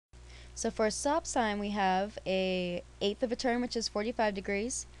So for a stop sign, we have a eighth of a turn, which is 45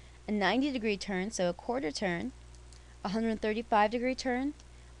 degrees, a 90-degree turn, so a quarter turn, a 135-degree turn,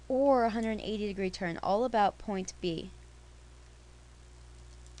 or a 180-degree turn, all about point B.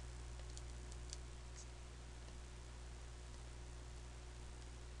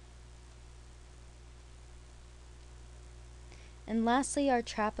 And lastly, our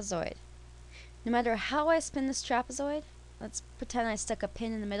trapezoid. No matter how I spin this trapezoid, let's pretend I stuck a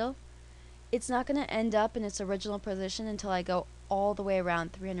pin in the middle, it's not going to end up in its original position until I go all the way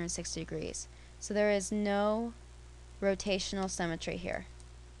around 360 degrees. So there is no rotational symmetry here.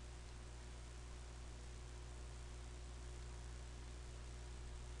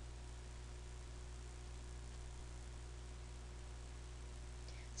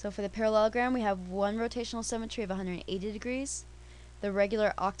 So for the parallelogram, we have one rotational symmetry of 180 degrees. The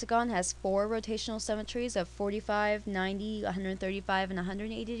regular octagon has four rotational symmetries of 45, 90, 135, and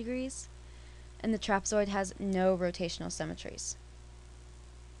 180 degrees. And the trapezoid has no rotational symmetries.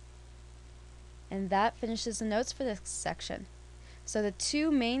 And that finishes the notes for this section. So the two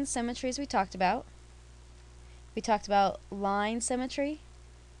main symmetries we talked about line symmetry,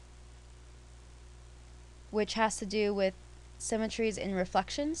 which has to do with symmetries in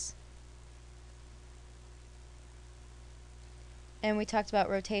reflections. And we talked about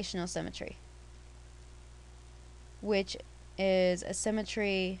rotational symmetry, which is a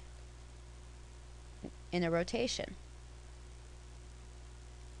symmetry in a rotation.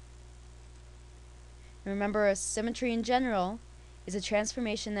 Remember, a symmetry in general is a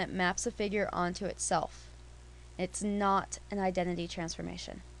transformation that maps a figure onto itself. It's not an identity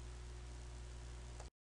transformation.